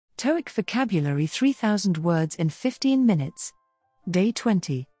TOEIC Vocabulary 3,000 words in 15 minutes. Day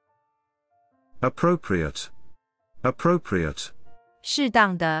 20. Appropriate. Appropriate. 适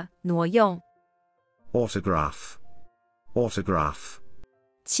当的，挪用。Autograph. Autograph.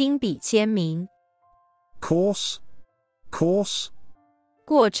 亲笔签名。Course. Course.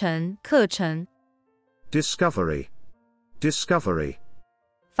 过程，课程。Discovery. Discovery.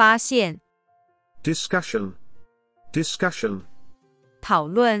 发现。Discussion. Discussion. 讨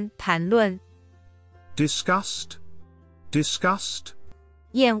论，谈论。Disgust. Disgust.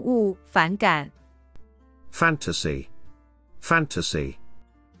 厌恶，反感。Fantasy. Fantasy.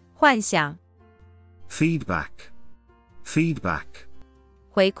 幻想。Feedback. Feedback.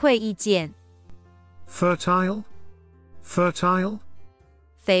 回馈意见。Fertile. Fertile.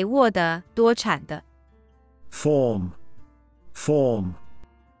 肥沃的，多产的。Form. Form.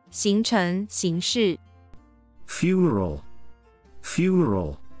 形成，形式。Funeral.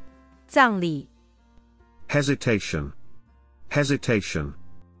 Funeral. 葬礼。Hesitation. Hesitation.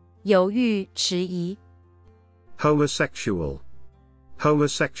 犹豫，迟疑。Homosexual.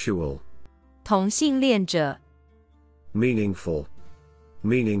 Homosexual. 同性恋者。Meaningful.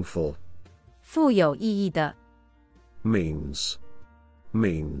 Meaningful. 富有意义的。Means.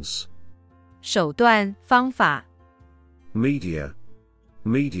 Means. 手段，方法。Media.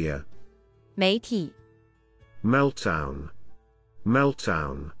 Media. 媒体。Meltdown.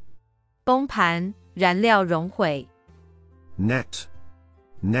 Meltdown. 崩盘，燃料熔毁。Net.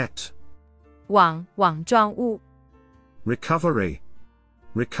 Net. 网，网状物。Recovery.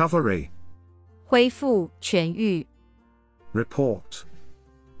 Recovery. 恢复，痊愈。Report.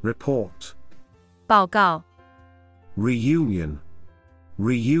 Report. 报告。Reunion.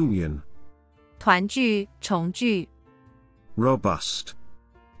 Reunion. 团聚，重聚。Robust.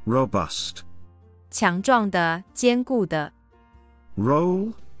 Robust. 强壮的，坚固的。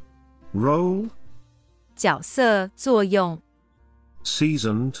Role. Role. 角色，作用。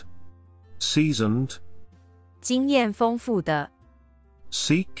Seasoned. Seasoned. 经验丰富的。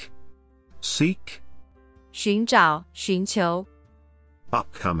Seek. Seek. 寻找，寻求。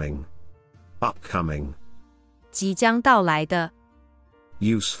Upcoming. Upcoming. 即将到来的。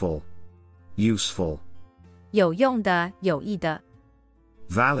Useful. Useful. 有用的，有益的。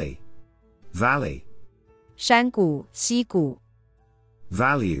Valley. Valley. 山谷，溪谷。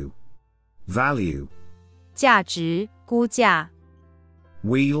Value. Value. 价值，估价。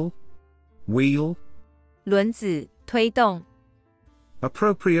Wheel. Wheel. 轮子，推动。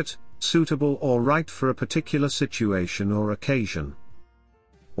Appropriate, suitable or right for a particular situation or occasion.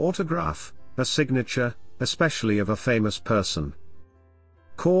 Autograph, a signature, especially of a famous person.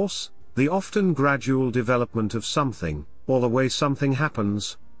 Course, the often gradual development of something, or the way something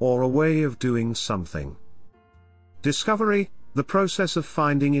happens, or a way of doing something. Discovery, the process of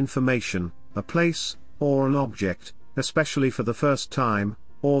finding information, a place, or an object, especially for the first time,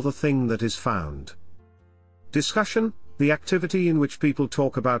 or the thing that is found. Discussion, the activity in which people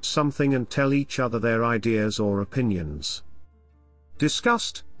talk about something and tell each other their ideas or opinions.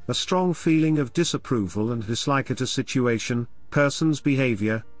 Disgust, a strong feeling of disapproval and dislike at a situation, person's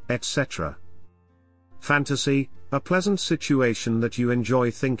behavior, etc. Fantasy, a pleasant situation that you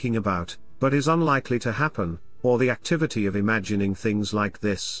enjoy thinking about, but is unlikely to happen, or the activity of imagining things like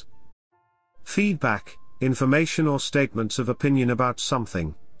this. Feedback, information or statements of opinion about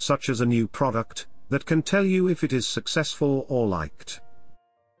something, such as a new product, that can tell you if it is successful or liked.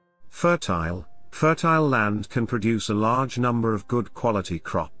 Fertile, fertile land can produce a large number of good quality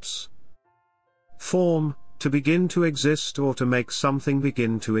crops. Form, to begin to exist or to make something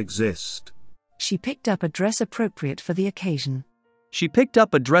begin to exist. She picked up a dress appropriate for the occasion. She picked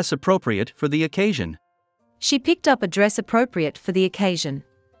up a dress appropriate for the occasion. She picked up a dress appropriate for the occasion.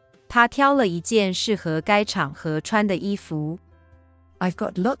 她挑了一件适合该场合穿的衣服。I've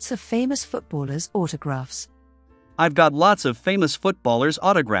got lots of famous footballers' autographs. I've got lots of famous footballers'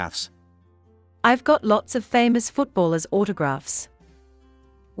 autographs. I've got lots of famous footballers' autographs.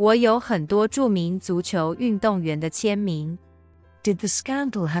 我有很多著名足球运动员的签名。Did the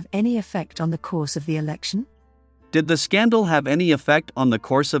scandal have any effect on the course of the election? Did the scandal have any effect on the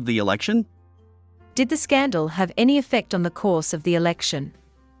course of the election? Did the scandal have any effect on the course of the election?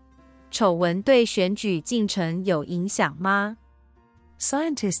 丑闻对选举进程有影响吗？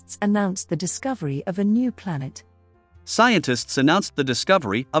 Scientists announced the discovery of a new planet. Scientists announced the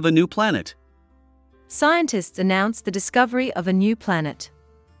discovery of a new planet. Scientists announced the discovery of a new planet.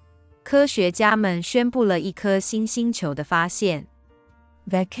 科学家们宣布了一颗新星球的发现。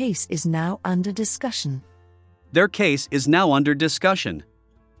Their case is now under discussion. Their case is now under discussion.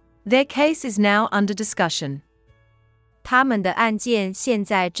 Their case is now under discussion. 他们的案件现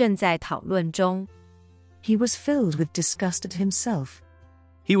在正在讨论中。He was filled with disgust at himself.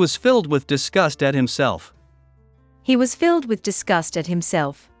 He was filled with disgust at himself. He was filled with disgust at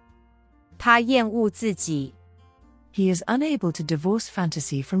himself. 他厌恶自己。He is unable to divorce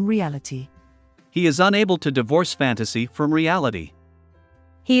fantasy from reality. He is unable to divorce fantasy from reality.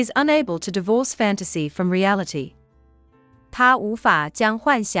 He is unable to divorce fantasy from reality. 他无法将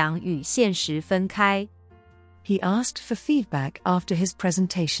幻想与现实分开。He asked for feedback after his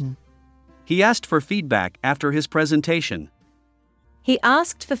presentation. He asked for feedback after his presentation. He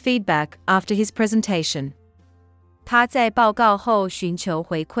asked for feedback after his presentation. 他在报告后寻求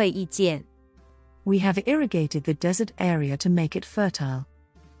回馈意见。We have irrigated the desert area to make it fertile.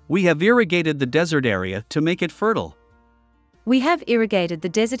 We have irrigated the desert area to make it fertile. We have irrigated the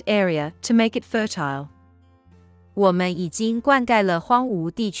desert area to make it fertile. 我们已经灌溉了荒芜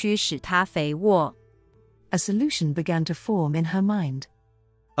地区，使它肥沃。A solution began to form in her mind.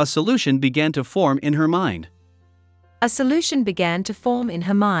 A solution began to form in her mind. A solution began to form in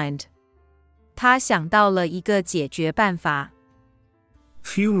her mind. 她想到了一个解决办法。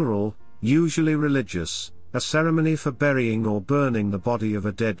Funeral, usually religious, a ceremony for burying or burning the body of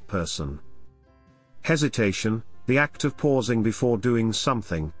a dead person. Hesitation, the act of pausing before doing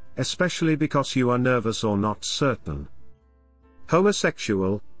something, especially because you are nervous or not certain.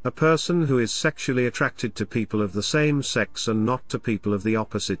 Homosexual, a person who is sexually attracted to people of the same sex and not to people of the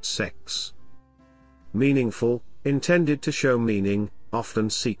opposite sex. Meaningful, intended to show meaning, often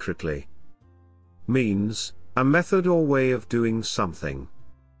secretly. Means, a method or way of doing something.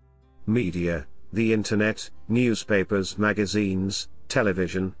 Media, the internet, newspapers, magazines,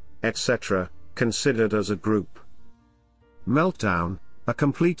 television, etc., considered as a group. Meltdown, a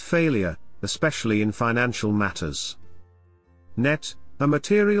complete failure, especially in financial matters. Net, a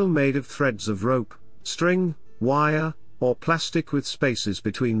material made of threads of rope, string, wire, or plastic with spaces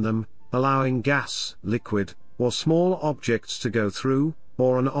between them, allowing gas, liquid, or small objects to go through,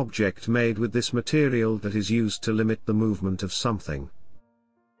 or an object made with this material that is used to limit the movement of something.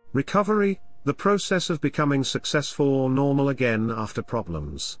 Recovery, the process of becoming successful or normal again after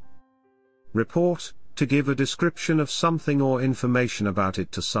problems. Report, to give a description of something or information about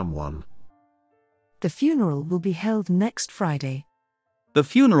it to someone. The funeral will be held next Friday. The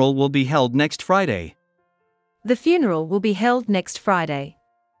funeral will be held next Friday. The funeral will be held next Friday.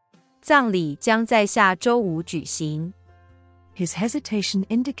 葬礼将在下周五举行。His hesitation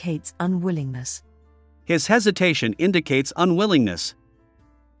indicates unwillingness. His hesitation indicates unwillingness.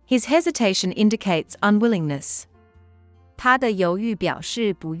 His hesitation indicates unwillingness. 他的犹豫表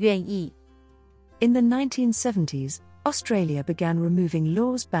示不愿意。In the 1970s, Australia began removing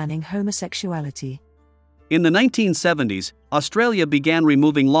laws banning homosexuality. In the 1970s, Australia began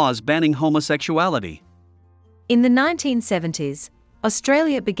removing laws banning homosexuality. In the 1970s,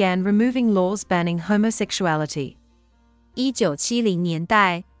 Australia began removing laws banning homosexuality. 1970年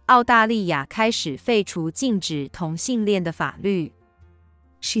代，澳大利亚开始废除禁止同性恋的法律。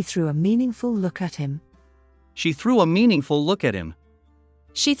She threw a meaningful look at him. She threw a meaningful look at him.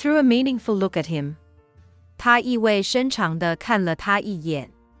 She threw a meaningful look at him. 她意味深长地看了他一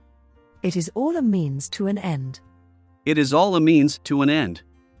眼。It is all a means to an end. It is all a means to an end.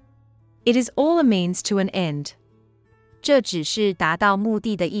 It is all a means to an end. 这只是达到目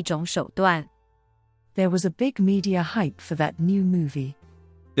的的一种手段。There was a big media hype for that new movie.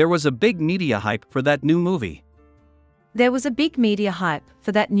 There was a big media hype for that new movie. There was a big media hype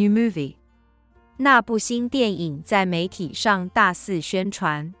for that new movie. 那部新电影在媒体上大肆宣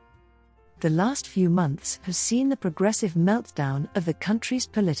传。The last few months have seen the progressive meltdown of the country's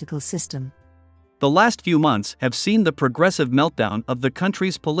political system. The last few months have seen the progressive meltdown of the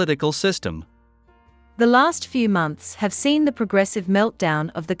country's political system. The last few months have seen the progressive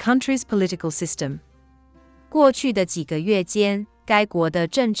meltdown of the country's political system. 过去的几个月间，该国的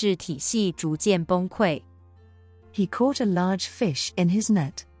政治体系逐渐崩溃。He caught a large fish in his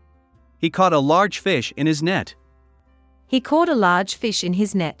net. He caught a large fish in his net. He caught a large fish in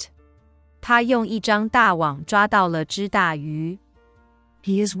his net. 他用一张大网抓到了只大鱼。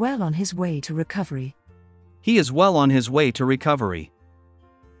He is well on his way to recovery. He is well on his way to recovery.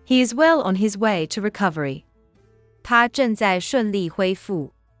 He is well on his way to recovery. 他正在顺利恢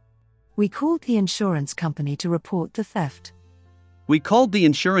复。We called the insurance company to report the theft. We called the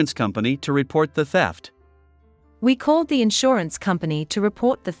insurance company to report the theft. We called the insurance company to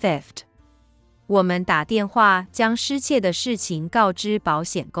report the theft. 我们打电话将失窃的事情告知保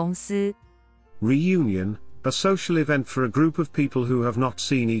险公司。Reunion, a social event for a group of people who have not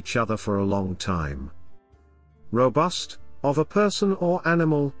seen each other for a long time. Robust, of a person or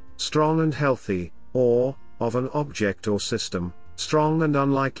animal, strong and healthy, or, of an object or system, strong and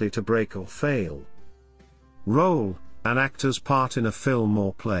unlikely to break or fail. Role, an actor's part in a film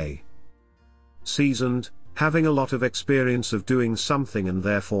or play. Seasoned, having a lot of experience of doing something and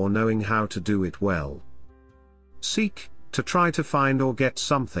therefore knowing how to do it well. Seek, to try to find or get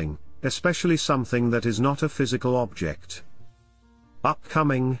something, especially something that is not a physical object.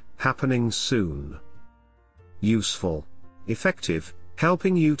 Upcoming, happening soon. Useful, effective,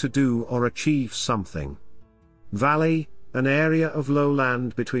 helping you to do or achieve something. Valley, an area of low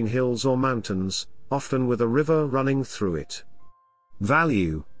land between hills or mountains, often with a river running through it.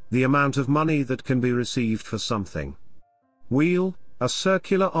 Value, the amount of money that can be received for something. Wheel, a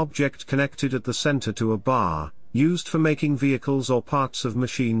circular object connected at the center to a bar, used for making vehicles or parts of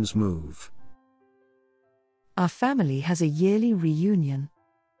machines move. Our family has a yearly reunion.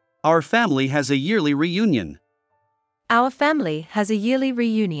 Our family has a yearly reunion. Our family has a yearly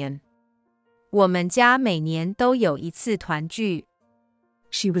reunion. 我们家每年都有一次团聚。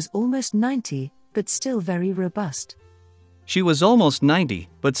She was almost 90, but still very robust. She was almost 90,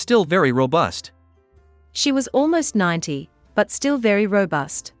 but still very robust. She was almost 90, but still very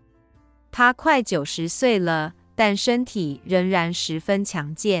robust. 她快90岁了，但身体仍然十分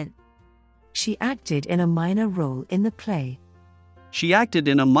强健。She acted in a minor role in the play. She acted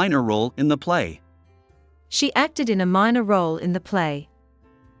in a minor role in the play. She acted in a minor role in the play.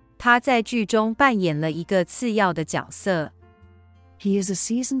 她在剧中扮演了一个次要的角色。He is a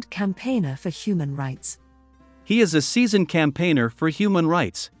seasoned campaigner for human rights. He is a seasoned campaigner for human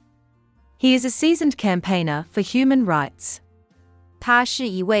rights. He is a seasoned campaigner for human rights. 他是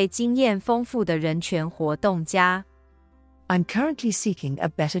一位经验丰富的人权活动家。I'm currently seeking a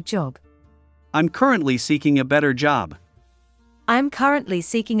better job. I'm currently seeking a better job. I'm currently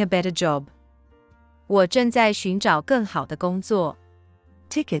seeking a better job. 我正在寻找更好的工作。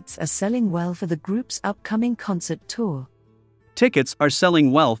Tickets are selling well for the group's upcoming concert tour. Tickets are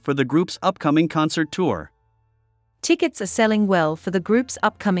selling well for the group's upcoming concert tour. Tickets are selling well for the group's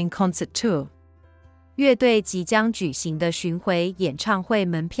upcoming concert tour. 乐队即将举行的巡回演唱会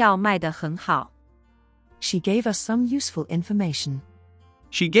门票卖得很好。She gave us some useful information.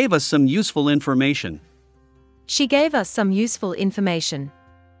 She gave us some useful information. She gave us some useful information.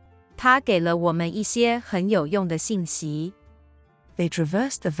 她给了我们一些很有用的信息。They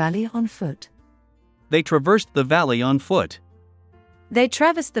traversed the valley on foot. They traversed the valley on foot. They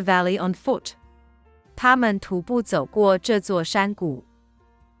traversed the valley on foot. 他们徒步走过这座山谷。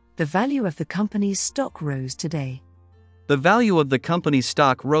The value of the company's stock rose today. The value of the company's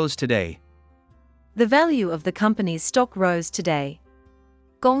stock rose today. The value of the company's stock rose today.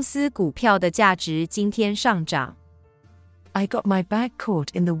 公司股票的价值今天上涨。I got my bag caught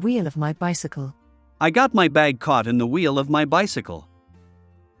in the wheel of my bicycle. I got my bag caught in the wheel of my bicycle.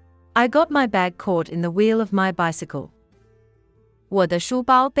 I got my bag caught in the wheel of my bicycle. 我的书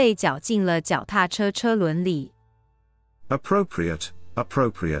包被绞进了脚踏车车轮里。Appropriate,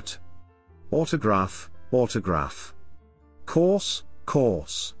 appropriate. Autograph, autograph. Course,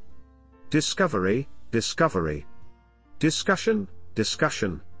 course. Discovery, discovery. Discussion,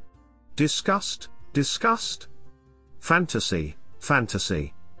 discussion. Discussed, discussed. Fantasy,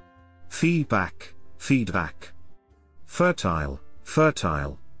 fantasy. Feedback, feedback. Fertile,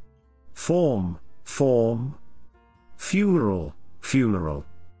 fertile. Form, form. Funeral, funeral.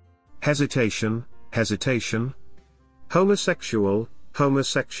 Hesitation, hesitation. Homosexual,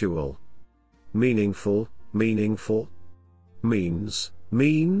 homosexual. Meaningful, meaningful. Means,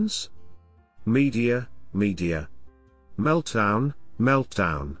 means. Media, media. Meltdown,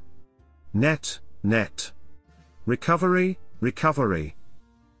 meltdown. Net, net. Recovery, recovery.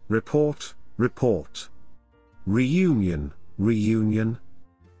 Report, report. Reunion, reunion.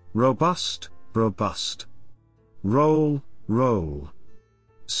 Robust, robust. Roll, roll.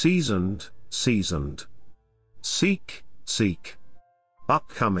 Seasoned, seasoned. Seek, seek.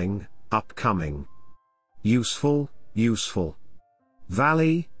 Upcoming, upcoming. Useful, useful.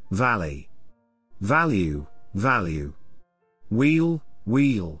 Valley, valley. Value, value. Wheel,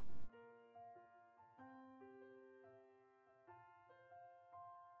 wheel.